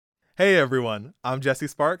Hey everyone, I'm Jesse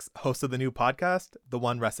Sparks, host of the new podcast, The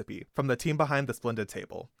One Recipe, from the team behind The Splendid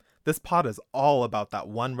Table. This pod is all about that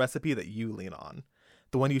one recipe that you lean on.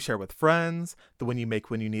 The one you share with friends, the one you make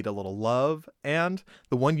when you need a little love, and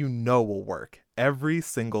the one you know will work every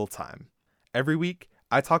single time. Every week,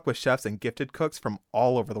 I talk with chefs and gifted cooks from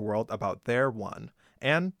all over the world about their one,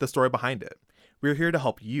 and the story behind it. We're here to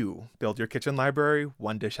help you build your kitchen library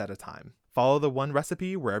one dish at a time. Follow The One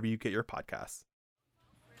Recipe wherever you get your podcasts.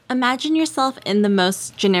 Imagine yourself in the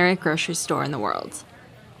most generic grocery store in the world.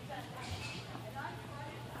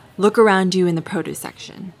 Look around you in the produce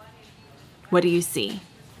section. What do you see?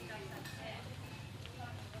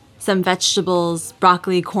 Some vegetables,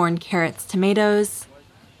 broccoli, corn, carrots, tomatoes,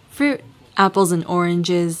 fruit, apples and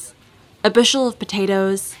oranges, a bushel of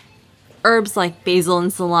potatoes, herbs like basil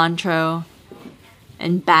and cilantro,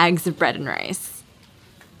 and bags of bread and rice.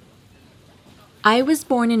 I was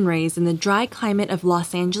born and raised in the dry climate of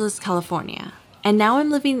Los Angeles, California, and now I'm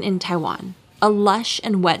living in Taiwan, a lush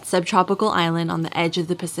and wet subtropical island on the edge of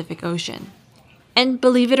the Pacific Ocean. And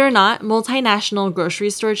believe it or not, multinational grocery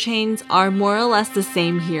store chains are more or less the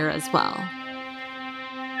same here as well.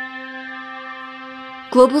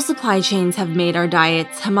 Global supply chains have made our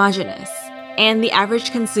diets homogenous, and the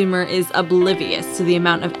average consumer is oblivious to the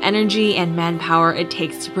amount of energy and manpower it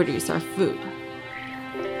takes to produce our food.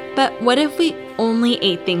 But what if we only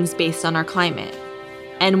ate things based on our climate?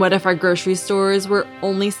 And what if our grocery stores were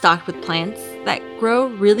only stocked with plants that grow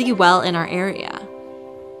really well in our area?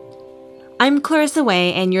 I'm Clarissa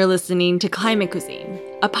Way, and you're listening to Climate Cuisine,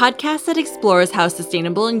 a podcast that explores how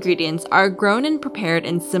sustainable ingredients are grown and prepared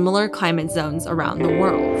in similar climate zones around the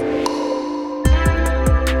world.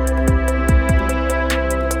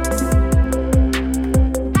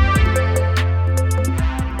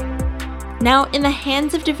 Now, in the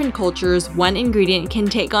hands of different cultures, one ingredient can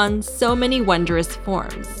take on so many wondrous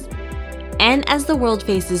forms. And as the world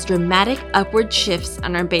faces dramatic upward shifts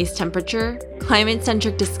on our base temperature,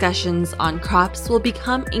 climate-centric discussions on crops will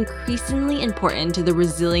become increasingly important to the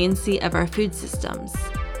resiliency of our food systems.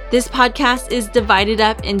 This podcast is divided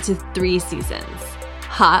up into 3 seasons: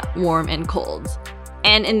 hot, warm, and cold.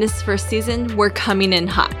 And in this first season, we're coming in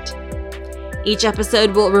hot. Each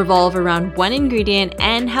episode will revolve around one ingredient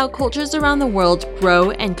and how cultures around the world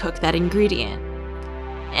grow and cook that ingredient,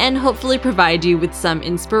 and hopefully provide you with some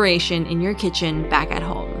inspiration in your kitchen back at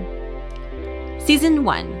home. Season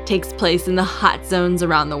 1 takes place in the hot zones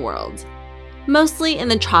around the world, mostly in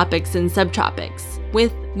the tropics and subtropics,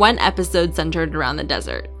 with one episode centered around the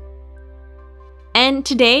desert. And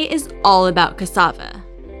today is all about cassava,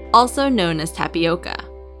 also known as tapioca.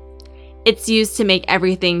 It's used to make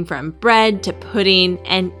everything from bread to pudding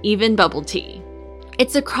and even bubble tea.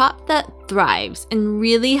 It's a crop that thrives in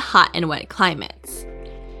really hot and wet climates.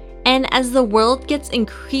 And as the world gets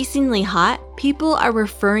increasingly hot, people are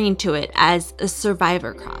referring to it as a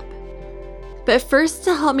survivor crop. But first,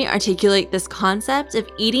 to help me articulate this concept of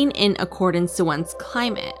eating in accordance to one's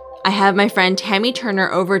climate, I have my friend Tammy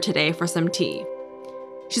Turner over today for some tea.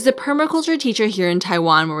 She's a permaculture teacher here in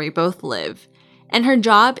Taiwan where we both live, and her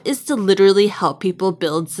job is to literally help people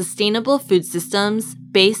build sustainable food systems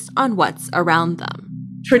based on what's around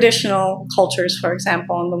them. Traditional cultures, for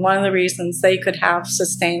example, and one of the reasons they could have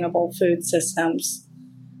sustainable food systems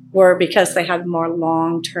were because they had more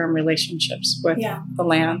long-term relationships with the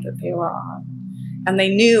land that they were on. And they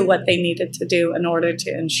knew what they needed to do in order to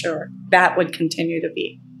ensure that would continue to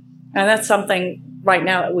be. And that's something right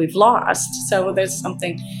now that we've lost. So there's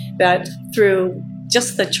something that through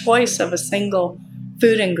just the choice of a single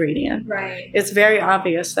food ingredient, it's very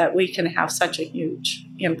obvious that we can have such a huge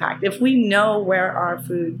impact. If we know where our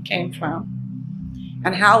food came from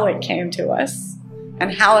and how it came to us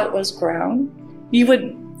and how it was grown, you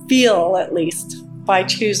would feel, at least by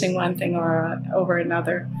choosing one thing or over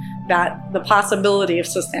another, that the possibility of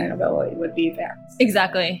sustainability would be there.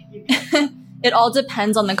 Exactly. It all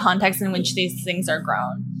depends on the context in which these things are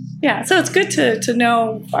grown. Yeah, so it's good to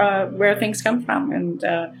know where things come from and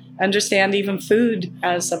understand even food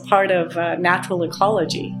as a part of natural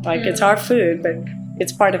ecology. Like it's our food, but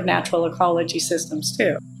it's part of natural ecology systems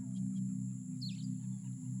too.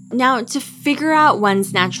 Now, to figure out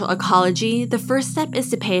one's natural ecology, the first step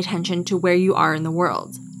is to pay attention to where you are in the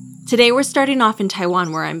world. Today, we're starting off in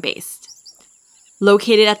Taiwan, where I'm based.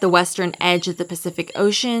 Located at the western edge of the Pacific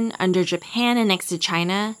Ocean, under Japan and next to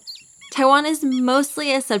China, Taiwan is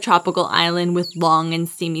mostly a subtropical island with long and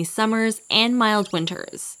steamy summers and mild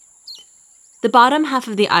winters. The bottom half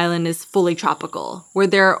of the island is fully tropical, where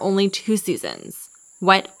there are only 2 seasons,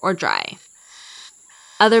 wet or dry.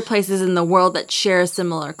 Other places in the world that share a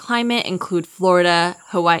similar climate include Florida,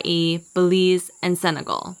 Hawaii, Belize, and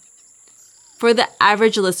Senegal. For the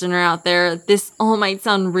average listener out there, this all might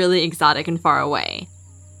sound really exotic and far away,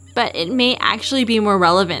 but it may actually be more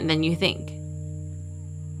relevant than you think.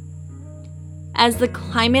 As the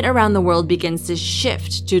climate around the world begins to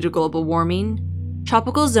shift due to global warming,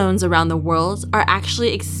 tropical zones around the world are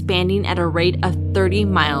actually expanding at a rate of 30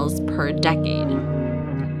 miles per decade.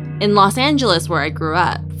 In Los Angeles, where I grew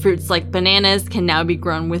up, fruits like bananas can now be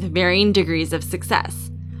grown with varying degrees of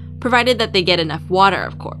success, provided that they get enough water,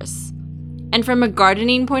 of course. And from a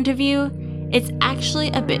gardening point of view, it's actually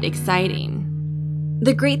a bit exciting.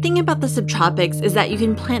 The great thing about the subtropics is that you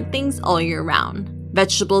can plant things all year round.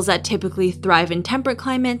 Vegetables that typically thrive in temperate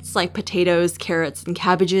climates, like potatoes, carrots, and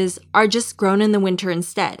cabbages, are just grown in the winter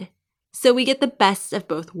instead. So we get the best of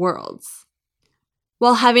both worlds.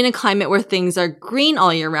 While having a climate where things are green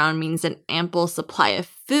all year round means an ample supply of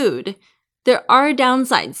food, there are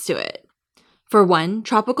downsides to it. For one,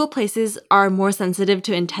 tropical places are more sensitive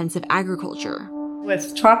to intensive agriculture.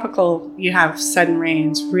 With tropical, you have sudden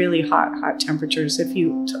rains, really hot temperatures. If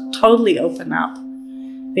you totally open up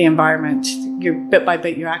the environment, bit by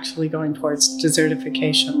bit, you're actually going towards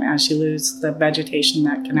desertification as you lose the vegetation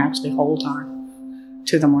that can actually hold on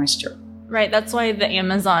to the moisture. Right, that's why the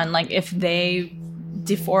Amazon, like if they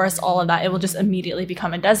deforest all of that, it will just immediately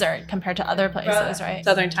become a desert compared to other places, right?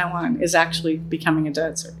 Southern Taiwan is actually becoming a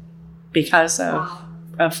desert because of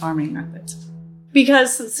farming methods.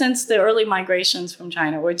 Because since the early migrations from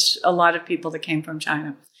China, which a lot of people that came from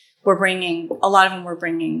China, a lot of them were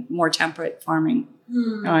bringing more temperate farming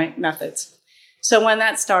methods. So when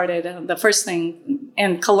that started, the first thing,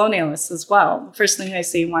 and colonialists as well, the first thing they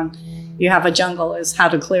see when you have a jungle is how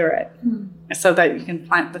to clear it so that you can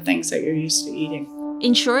plant the things that you're used to eating.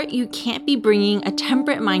 In short, you can't be bringing a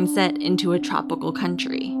temperate mindset into a tropical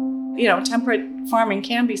country. You know, temperate farming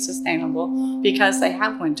can be sustainable because they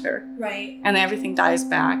have winter. Right. And everything dies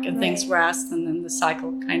back and things rest, and then the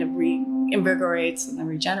cycle kind of reinvigorates and then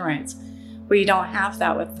regenerates. Where you don't have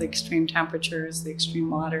that with the extreme temperatures, the extreme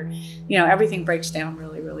water. You know, everything breaks down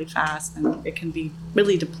really, really fast, and it can be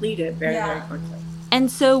really depleted very, very quickly. And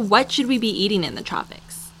so what should we be eating in the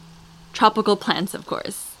tropics? Tropical plants, of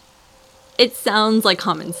course. It sounds like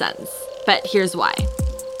common sense, but here's why.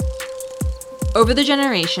 Over the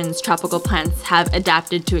generations, tropical plants have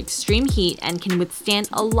adapted to extreme heat and can withstand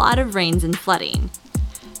a lot of rains and flooding.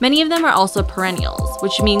 Many of them are also perennials,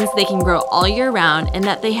 which means they can grow all year round and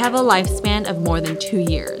that they have a lifespan of more than 2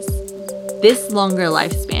 years. This longer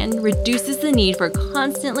lifespan reduces the need for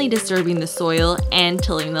constantly disturbing the soil and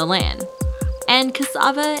tilling the land. And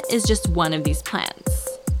cassava is just one of these plants.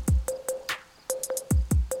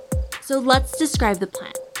 So let's describe the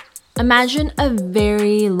plant. Imagine a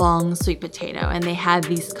very long sweet potato, and they have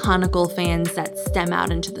these conical fans that stem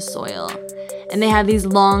out into the soil. And they have these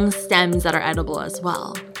long stems that are edible as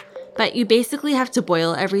well. But you basically have to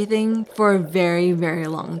boil everything for a very, very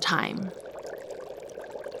long time.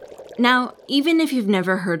 Now, even if you've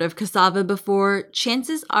never heard of cassava before,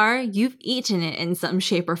 chances are you've eaten it in some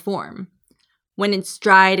shape or form. When it's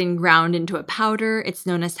dried and ground into a powder, it's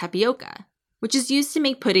known as tapioca, which is used to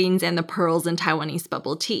make puddings and the pearls in Taiwanese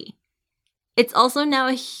bubble tea. It's also now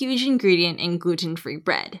a huge ingredient in gluten-free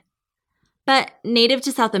bread. But native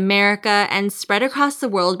to South America and spread across the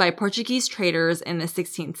world by Portuguese traders in the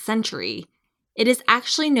 16th century, it is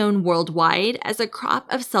actually known worldwide as a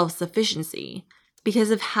crop of self-sufficiency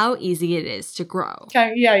because of how easy it is to grow.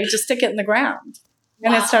 Yeah, you just stick it in the ground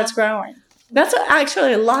and it starts growing. That's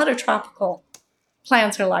actually a lot of tropical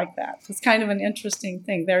plants are like that. It's kind of an interesting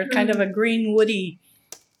thing. They're kind of a green woody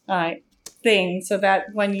thing so that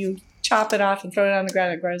when you chop it off and throw it on the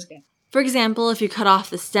ground, it grows again. For example, if you cut off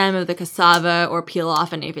the stem of the cassava or peel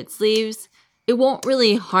off any of its leaves, it won't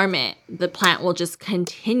really harm it. The plant will just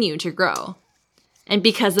continue to grow. And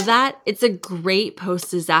because of that, it's a great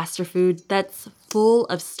post-disaster food that's full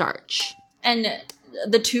of starch. And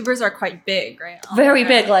the tubers are quite big, right? Very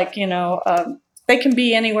big, like, they can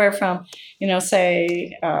be anywhere from,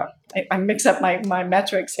 say, I mix up my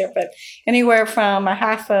metrics here, but anywhere from a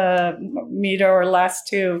half a meter or less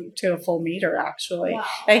to a full meter, actually. Wow.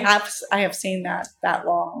 I have seen that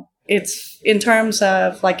long. It's in terms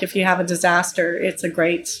of, like, if you have a disaster, it's a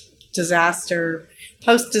great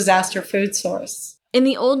post-disaster food source. In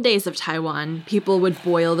the old days of Taiwan, people would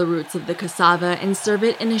boil the roots of the cassava and serve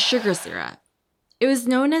it in a sugar syrup. It was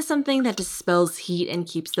known as something that dispels heat and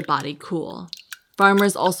keeps the body cool.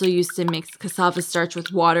 Farmers also used to mix cassava starch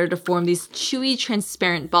with water to form these chewy,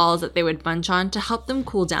 transparent balls that they would munch on to help them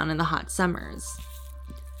cool down in the hot summers.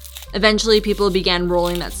 Eventually, people began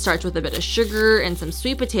rolling that starch with a bit of sugar and some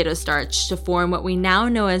sweet potato starch to form what we now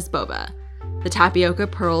know as boba, the tapioca,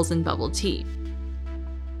 pearls, and bubble tea.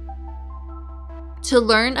 To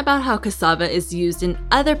learn about how cassava is used in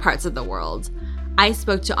other parts of the world, I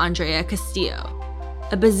spoke to Andrea Castillo,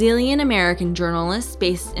 a Brazilian-American journalist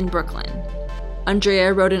based in Brooklyn.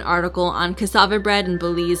 Andrea wrote an article on cassava bread in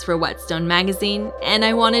Belize for Whetstone magazine, and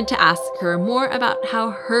I wanted to ask her more about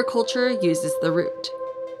how her culture uses the root.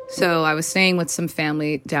 So I was staying with some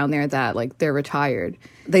family down there that, like, they're retired.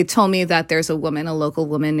 They told me that there's a local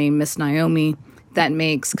woman named Miss Naomi, that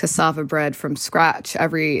makes cassava bread from scratch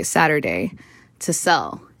every Saturday to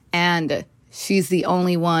sell. And she's the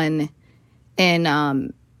only one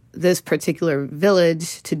in this particular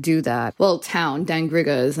village to do that. Well, town,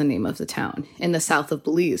 Dangriga is the name of the town, in the south of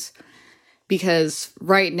Belize. Because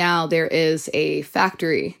right now there is a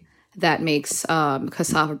factory that makes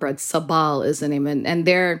cassava bread. Sabal is the name. And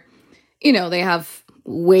they're, they have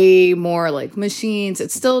way more like machines.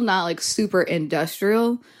 It's still not like super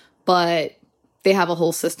industrial, but they have a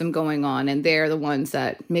whole system going on. And they're the ones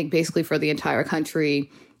that make basically for the entire country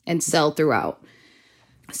and sell throughout.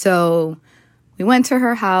 So we went to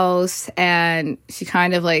her house and she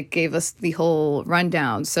kind of like gave us the whole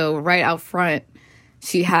rundown. So right out front,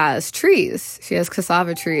 she has trees. She has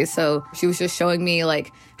cassava trees. So she was just showing me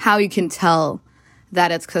like how you can tell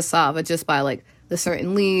that it's cassava just by like the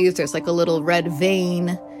certain leaves. There's like a little red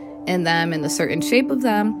vein in them and the certain shape of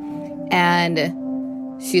them. And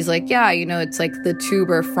she's like, yeah, it's like the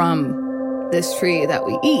tuber from this tree that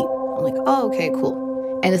we eat. I'm like, oh, okay,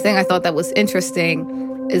 cool. And the thing I thought that was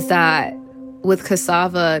interesting is that with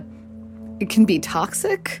cassava, it can be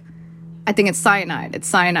toxic. I think it's cyanide. It's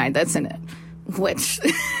cyanide that's in it, which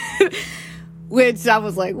I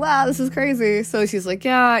was like, wow, this is crazy. So she's like,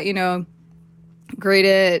 yeah, grate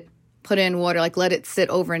it, put it in water, like let it sit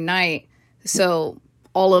overnight. So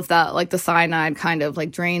all of that, like the cyanide kind of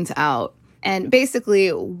like drains out. And basically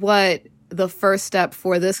what the first step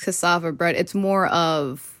for this cassava bread, I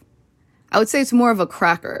would say it's more of a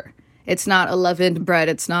cracker. It's not a leavened bread.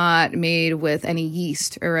 It's not made with any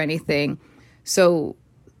yeast or anything. So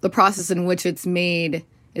the process in which it's made,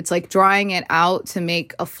 it's like drying it out to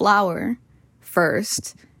make a flour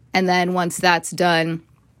first. And then once that's done,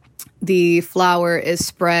 the flour is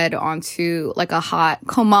spread onto like a hot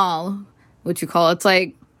comal, what you call it. It's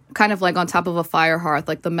like kind of like on top of a fire hearth,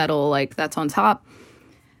 like the metal, like that's on top.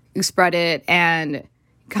 You spread it and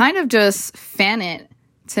kind of just fan it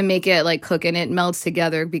to make it like cook, and it melts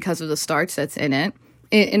together because of the starch that's in it.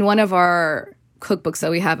 In one of our cookbooks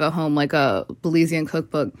that we have at home, like a Belizean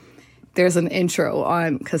cookbook, there's an intro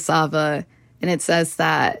on cassava, and it says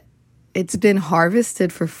that it's been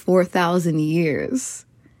harvested for 4,000 years.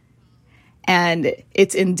 And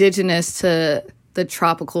it's indigenous to the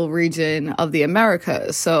tropical region of the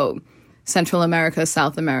Americas. So Central America,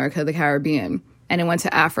 South America, the Caribbean. And it went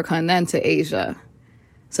to Africa and then to Asia.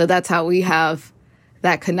 So that's how we have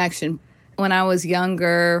that connection. When I was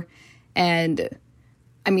younger, and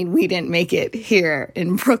we didn't make it here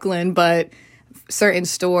in Brooklyn, but certain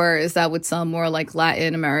stores that would sell more like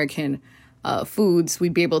Latin American foods,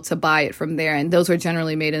 we'd be able to buy it from there. And those were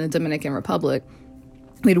generally made in the Dominican Republic.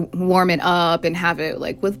 We'd warm it up and have it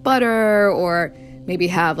like with butter, or maybe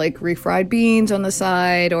have like refried beans on the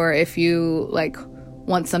side. Or if you like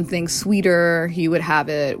want something sweeter, you would have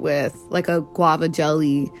it with like a guava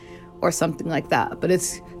jelly or something like that. But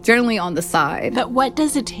it's generally on the side. But what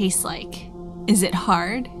does it taste like? Is it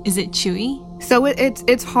hard? Is it chewy? So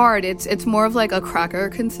it's hard. It's more of like a cracker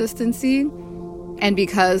consistency. And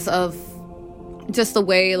because of just the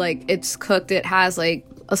way like it's cooked, it has like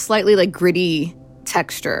a slightly like gritty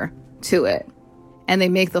texture to it. And they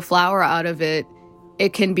make the flour out of it.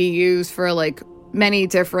 It can be used for like many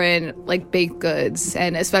different like baked goods.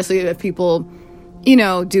 And especially if people,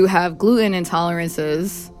 do have gluten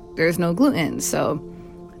intolerances, there's no gluten. So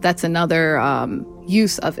that's another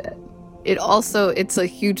use of it. It's a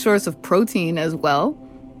huge source of protein as well,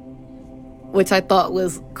 which I thought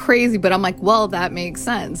was crazy, but I'm like, well, that makes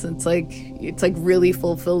sense. It's like really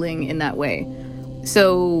fulfilling in that way.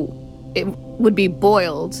 So it would be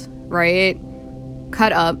boiled, right?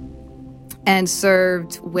 Cut up and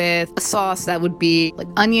served with a sauce that would be like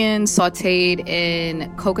onions sauteed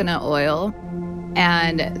in coconut oil,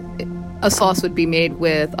 and a sauce would be made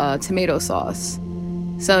with tomato sauce.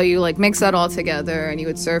 So you like mix that all together and you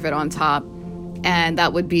would serve it on top, and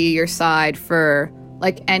that would be your side for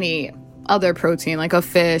like any other protein, like a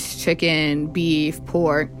fish, chicken, beef,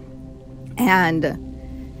 pork. And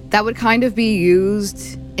that would kind of be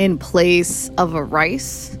used in place of a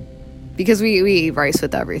rice, because we eat rice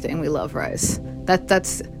with everything. We love rice.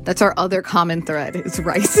 That's our other common thread, is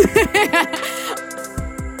rice.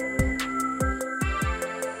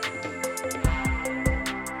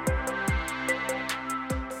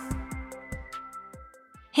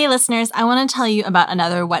 Hey listeners, I want to tell you about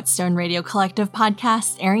another Whetstone Radio Collective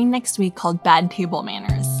podcast airing next week called Bad Table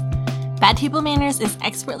Manners. Bad Table Manners is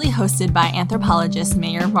expertly hosted by anthropologist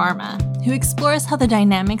Mayur Varma, who explores how the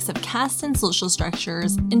dynamics of caste and social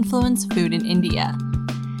structures influence food in India.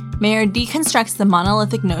 Mayur deconstructs the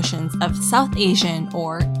monolithic notions of South Asian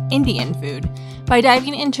or Indian food by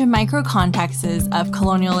diving into micro-contexts of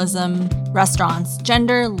colonialism, restaurants,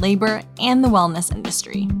 gender, labor, and the wellness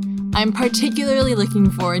industry. I'm particularly looking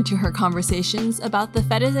forward to her conversations about the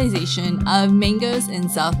fetishization of mangoes in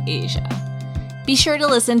South Asia. Be sure to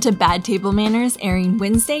listen to Bad Table Manners airing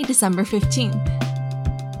Wednesday, December 15th.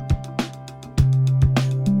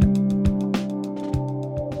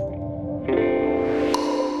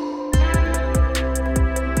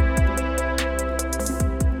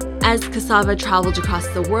 As cassava traveled across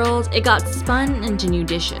the world, it got spun into new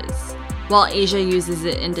dishes, while Asia uses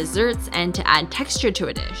it in desserts and to add texture to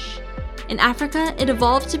a dish. In Africa, it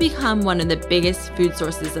evolved to become one of the biggest food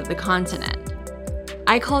sources of the continent.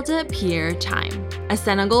 I called up Pierre Time, a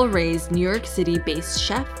Senegal-raised New York City-based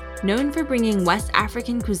chef known for bringing West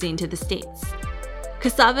African cuisine to the States.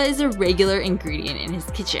 Cassava is a regular ingredient in his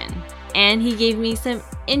kitchen, and he gave me some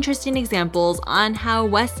interesting examples on how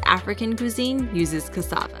West African cuisine uses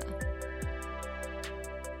cassava.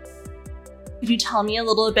 Could you tell me a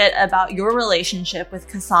little bit about your relationship with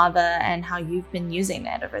cassava and how you've been using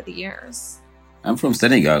it over the years? I'm from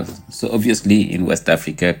Senegal, so obviously in West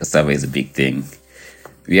Africa, cassava is a big thing.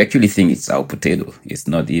 We actually think it's our potato. It's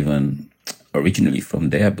not even originally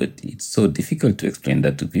from there, but it's so difficult to explain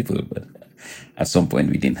that to people. But at some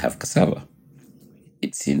point, we didn't have cassava.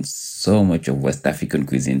 It's in so much of West African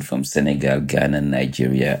cuisine from Senegal, Ghana,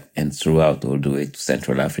 Nigeria, and throughout all the way to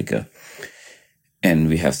Central Africa. And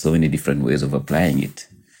we have so many different ways of applying it.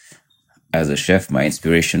 As a chef, my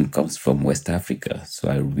inspiration comes from West Africa. So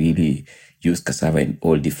I really use cassava in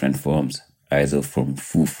all different forms, either from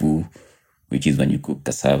fufu, which is when you cook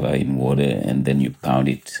cassava in water and then you pound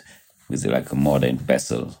it with like a mortar and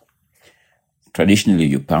pestle. Traditionally,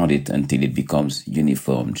 you pound it until it becomes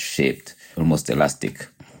uniform, shaped, almost elastic.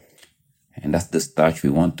 And that's the starch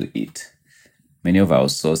we want to eat. Many of our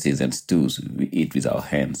sauces and stews we eat with our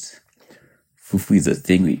hands. Fufu is a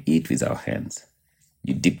thing we eat with our hands.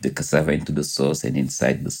 You dip the cassava into the sauce and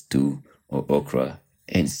inside the stew or okra,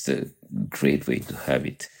 and it's a great way to have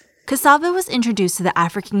it. Cassava was introduced to the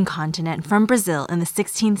African continent from Brazil in the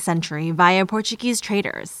 16th century via Portuguese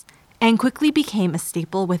traders, and quickly became a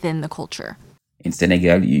staple within the culture. In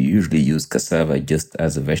Senegal, you usually use cassava just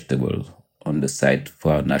as a vegetable on the side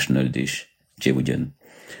for our national dish, cebujan.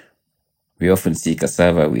 We often see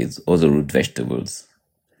cassava with other root vegetables.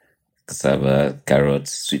 Cassava,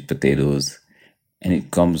 carrots, sweet potatoes, and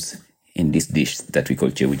it comes in this dish that we call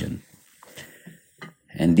cebujan.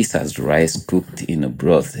 And this has rice cooked in a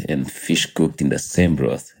broth and fish cooked in the same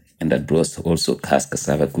broth, and that broth also has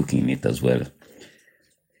cassava cooking in it as well.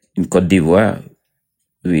 In Côte d'Ivoire,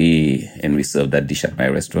 we serve that dish at my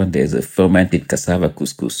restaurant. There's a fermented cassava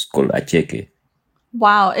couscous called acheke.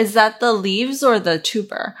 Wow, is that the leaves or the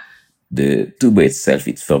tuber? The tuber itself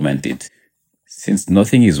is fermented. Since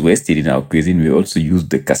nothing is wasted in our cuisine, we also use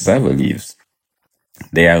the cassava leaves.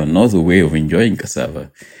 They are another way of enjoying cassava.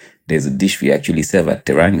 There's a dish we actually serve at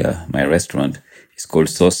Teranga, my restaurant. It's called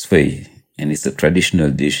sauce feuille, and it's a traditional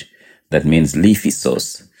dish that means leafy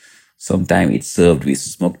sauce. Sometimes it's served with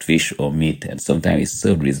smoked fish or meat, and sometimes it's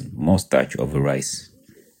served with more starch over rice.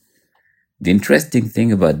 The interesting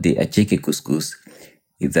thing about the acheke couscous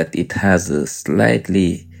is that it has a slight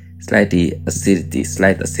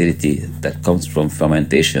acidity that comes from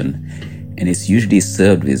fermentation, and it's usually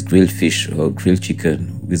served with grilled fish or grilled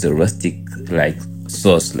chicken with a rustic-like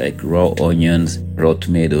sauce like raw onions, raw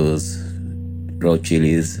tomatoes, raw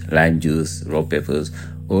chilies, lime juice, raw peppers,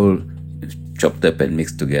 all chopped up and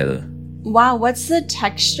mixed together. Wow, what's the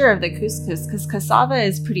texture of the couscous? Because cassava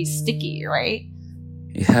is pretty sticky, right?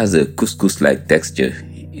 It has a couscous-like texture.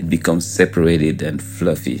 It becomes separated and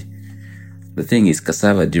fluffy. The thing is,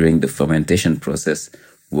 cassava during the fermentation process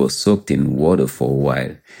was soaked in water for a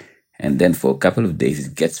while, and then for a couple of days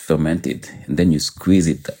it gets fermented, and then you squeeze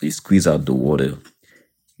out the water,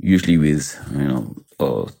 usually with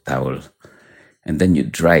a towel, and then you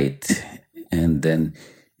dry it, and then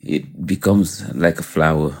it becomes like a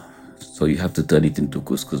flour. So you have to turn it into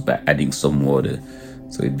couscous by adding some water,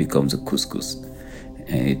 so it becomes a couscous,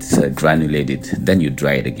 and it's granulated. Then you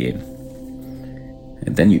dry it again.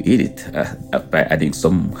 And then you eat it by adding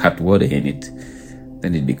some hot water in it.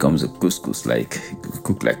 Then it becomes a couscous,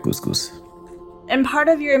 cooked like couscous. And part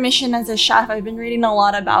of your mission as a chef, I've been reading a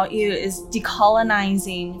lot about you, is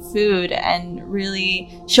decolonizing food and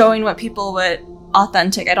really showing what people would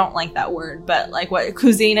authentic, I don't like that word, but like what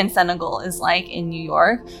cuisine in Senegal is like in New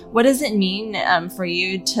York, what does it mean for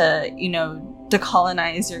you to, you know,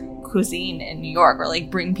 decolonize your cuisine in New York, or like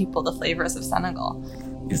bring people the flavors of Senegal?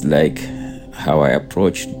 It's like how I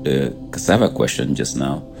approached the cassava question just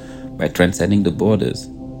now, by transcending the borders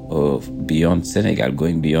of beyond Senegal,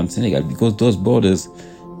 going beyond Senegal, because those borders,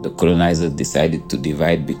 the colonizers decided to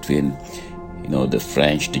divide between, you know, the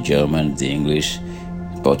French, the German, the English,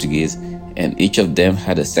 Portuguese, and each of them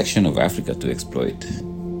had a section of Africa to exploit.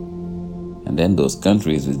 And then those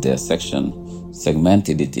countries with their section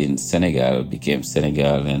segmented it in Senegal, became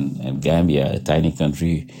Senegal, and Gambia, a tiny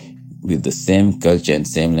country with the same culture and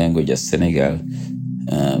same language as Senegal,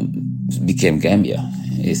 became Gambia.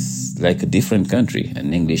 It's like a different country,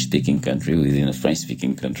 an English-speaking country within a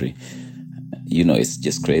French-speaking country. You know, it's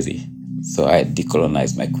just crazy. So I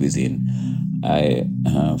decolonized my cuisine. I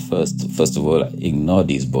first of all ignore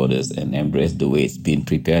these borders and embrace the way it's been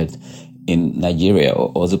prepared in Nigeria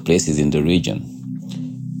or other places in the region.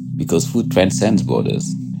 Because food transcends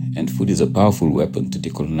borders, and food is a powerful weapon to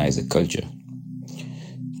decolonize a culture,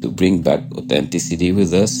 to bring back authenticity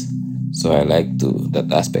with us. So I like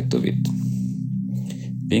that aspect of it.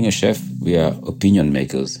 Being a chef, we are opinion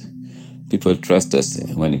makers. People trust us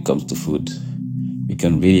when it comes to food. We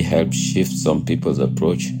can really help shift some people's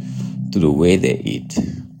approach to the way they eat.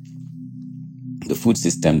 The food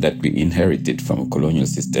system that we inherited from a colonial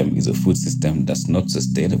system is a food system that's not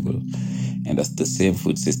sustainable. And that's the same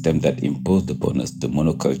food system that imposed upon us the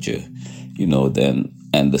monoculture, you know,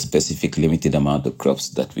 and the specific limited amount of crops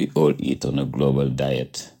that we all eat on a global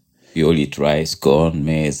diet. We all eat rice, corn,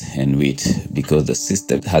 maize, and wheat because the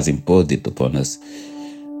system has imposed it upon us,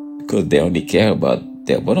 because they only care about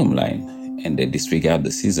their bottom line and they disregard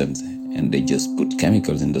the seasons, and they just put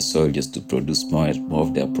chemicals in the soil just to produce more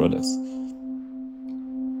of their products.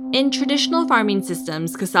 In traditional farming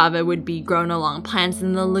systems, cassava would be grown along plants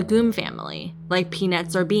in the legume family, like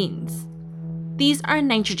peanuts or beans. These are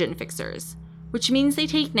nitrogen fixers, which means they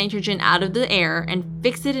take nitrogen out of the air and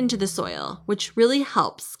fix it into the soil, which really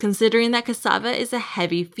helps considering that cassava is a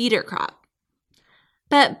heavy feeder crop.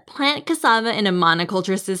 But plant cassava in a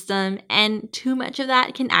monoculture system, and too much of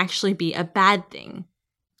that can actually be a bad thing.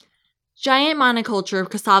 Giant monoculture of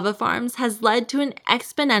cassava farms has led to an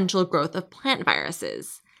exponential growth of plant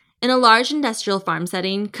viruses. In a large industrial farm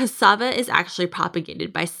setting, cassava is actually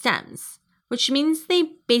propagated by stems, which means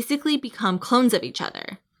they basically become clones of each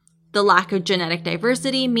other. The lack of genetic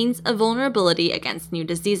diversity means a vulnerability against new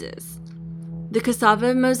diseases. The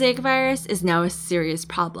cassava mosaic virus is now a serious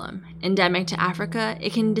problem. Endemic to Africa,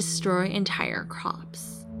 it can destroy entire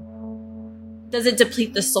crops. Does it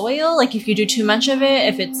deplete the soil? Like if you do too much of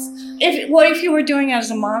it, if you were doing it as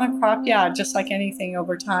a monocrop, yeah, just like anything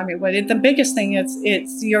over time, it would. The biggest thing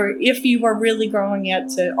if you were really growing it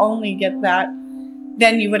to only get that,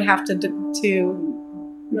 then you would have to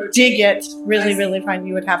dig it really fine.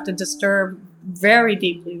 You would have to disturb very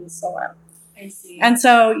deeply the soil. I see. And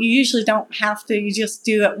so you usually don't have to. You just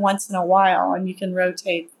do it once in a while, and you can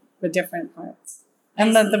rotate the different plants,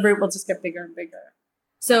 and then the root will just get bigger and bigger.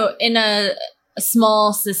 So in a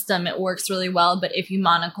small system, it works really well. But if you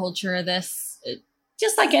monoculture this,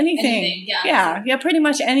 just like anything. Yeah, pretty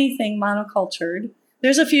much anything monocultured.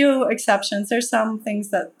 There's a few exceptions. There's some things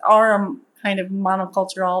that are kind of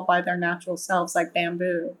monoculture all by their natural selves, like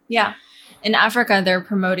bamboo. Yeah. In Africa, they're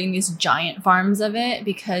promoting these giant farms of it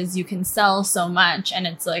because you can sell so much and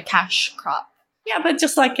it's a cash crop. Yeah, but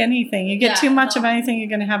just like anything, you get too much of anything, you're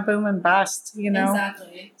going to have boom and bust, you know?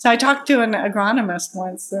 Exactly. So I talked to an agronomist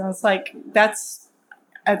once, and I was like, it's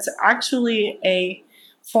actually a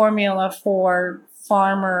formula for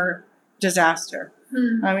farmer disaster.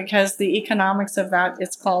 Because the economics of that,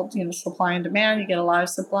 it's called, supply and demand. You get a lot of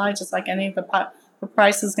supply, just like any of the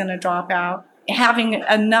price is going to drop out. Having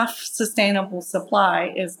enough sustainable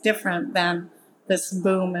supply is different than this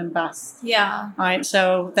boom and bust. Yeah. All right.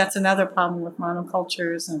 So that's another problem with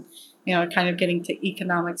monocultures and, kind of getting to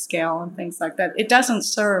economic scale and things like that. It doesn't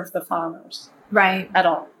serve the farmers. Right. At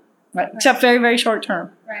all. Right. Except very, very short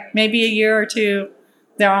term. Right. Maybe a year or two,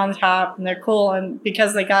 they're on top and they're cool. And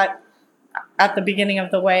because they got at the beginning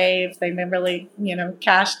of the wave, they really,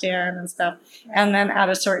 cashed in and stuff. And then at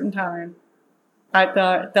a certain time,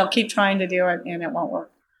 they'll keep trying to do it and it won't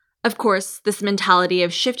work. Of course, this mentality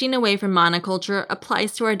of shifting away from monoculture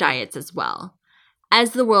applies to our diets as well.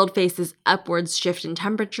 As the world faces upwards shift in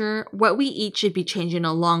temperature, what we eat should be changing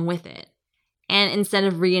along with it. And instead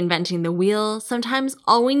of reinventing the wheel, sometimes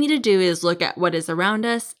all we need to do is look at what is around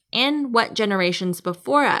us and what generations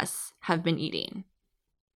before us have been eating.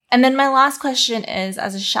 And then my last question is,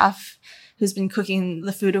 as a chef who's been cooking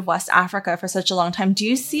the food of West Africa for such a long time, do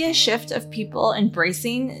you see a shift of people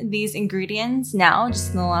embracing these ingredients now, just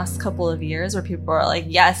in the last couple of years, where people are like,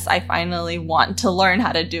 yes, I finally want to learn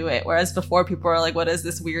how to do it, whereas before people were like, what is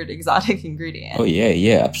this weird exotic ingredient? Oh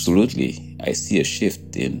yeah, absolutely. I see a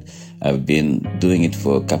shift I've been doing it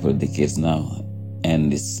for a couple of decades now,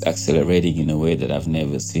 and it's accelerating in a way that I've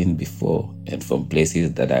never seen before, and from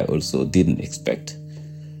places that I also didn't expect.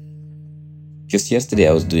 Just yesterday,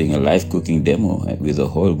 I was doing a live cooking demo with a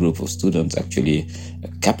whole group of students, actually a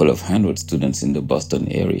couple of hundred students in the Boston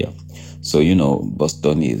area. So,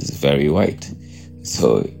 Boston is very white.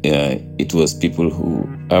 So it was people who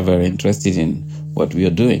are very interested in what we are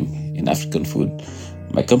doing in African food.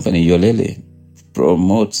 My company, Yolele,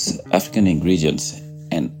 promotes African ingredients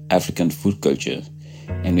and African food culture.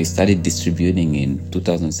 And we started distributing in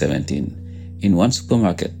 2017 in one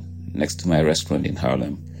supermarket next to my restaurant in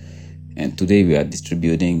Harlem. And today we are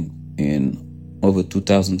distributing in over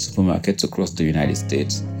 2,000 supermarkets across the United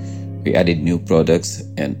States. We added new products,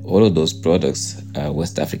 and all of those products are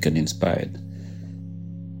West African inspired.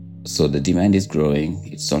 So the demand is growing.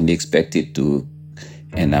 It's only expected to,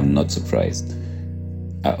 and I'm not surprised.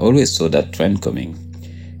 I always saw that trend coming.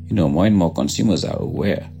 More and more consumers are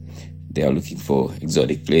aware. They are looking for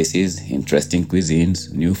exotic places, interesting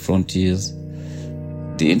cuisines, new frontiers.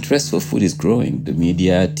 The interest for food is growing. The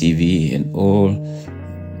media, TV, and all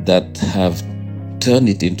that have turned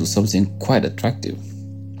it into something quite attractive.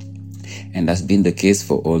 And that's been the case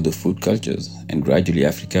for all the food cultures. And gradually,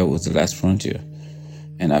 Africa was the last frontier.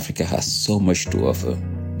 And Africa has so much to offer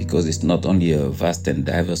because it's not only a vast and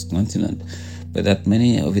diverse continent, but that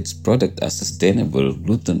many of its products are sustainable,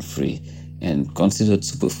 gluten-free, and considered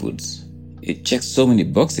superfoods. It checks so many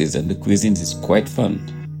boxes, and the cuisine is quite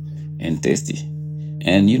fun and tasty.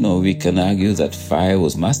 And we can argue that fire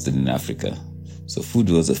was mastered in Africa. So food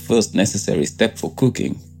was the first necessary step for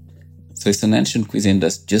cooking. So it's an ancient cuisine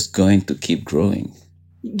that's just going to keep growing.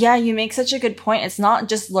 Yeah, you make such a good point. It's not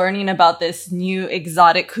just learning about this new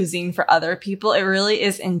exotic cuisine for other people. It really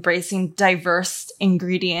is embracing diverse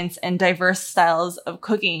ingredients and diverse styles of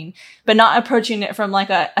cooking, but not approaching it from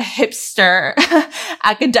like a hipster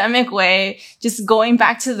academic way, just going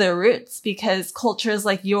back to the roots, because cultures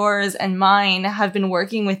like yours and mine have been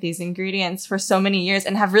working with these ingredients for so many years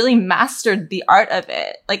and have really mastered the art of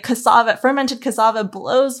it. Like fermented cassava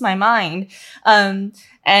blows my mind.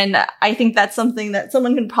 And I think that's something that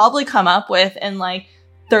someone can probably come up with in like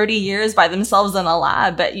 30 years by themselves in a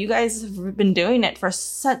lab, but you guys have been doing it for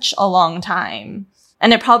such a long time.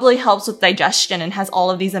 And it probably helps with digestion and has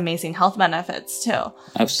all of these amazing health benefits too.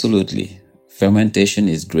 Absolutely. Fermentation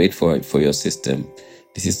is great for your system.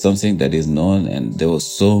 This is something that is known, and there were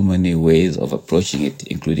so many ways of approaching it,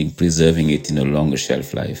 including preserving it in a longer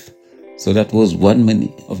shelf life. So that was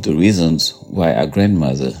many of the reasons why our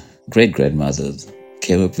great-grandmothers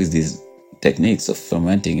came up with these techniques of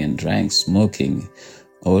fermenting and drying, smoking,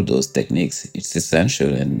 all those techniques. It's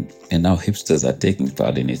essential, and now hipsters are taking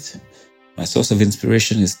part in it. My source of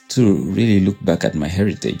inspiration is to really look back at my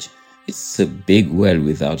heritage. It's a big well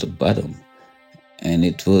without a bottom, and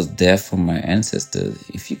it was there from my ancestors.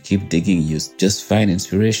 If you keep digging, you just find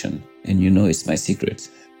inspiration. And it's my secret.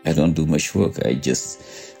 I don't do much work. I just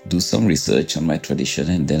do some research on my tradition,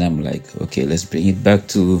 and then I'm like, okay, let's bring it back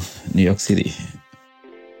to New York City.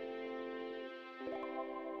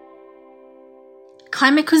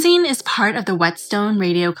 Climate Cuisine is part of the Whetstone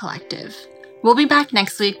Radio Collective. We'll be back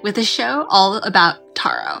next week with a show all about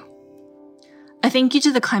taro. A thank you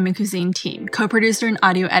to the Climate Cuisine team, co-producer and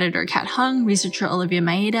audio editor Kat Hung, researcher Olivia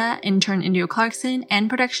Maeda, intern Indio Clarkson, and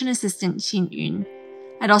production assistant Xin Yun.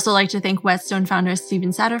 I'd also like to thank Whetstone founder Stephen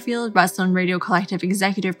Satterfield, Whetstone Radio Collective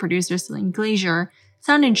executive producer Celine Glazier,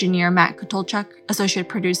 sound engineer Matt Kotolchuk, associate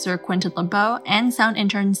producer Quentin LeBeau, and sound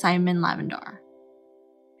intern Simon Lavendar.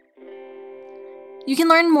 You can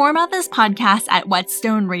learn more about this podcast at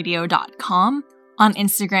whetstoneradio.com, on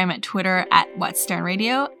Instagram and Twitter at Whetstone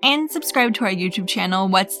Radio, and subscribe to our YouTube channel,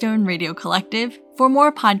 Whetstone Radio Collective, for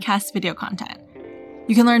more podcast video content.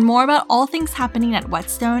 You can learn more about all things happening at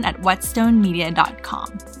Whetstone at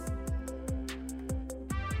whetstonemedia.com.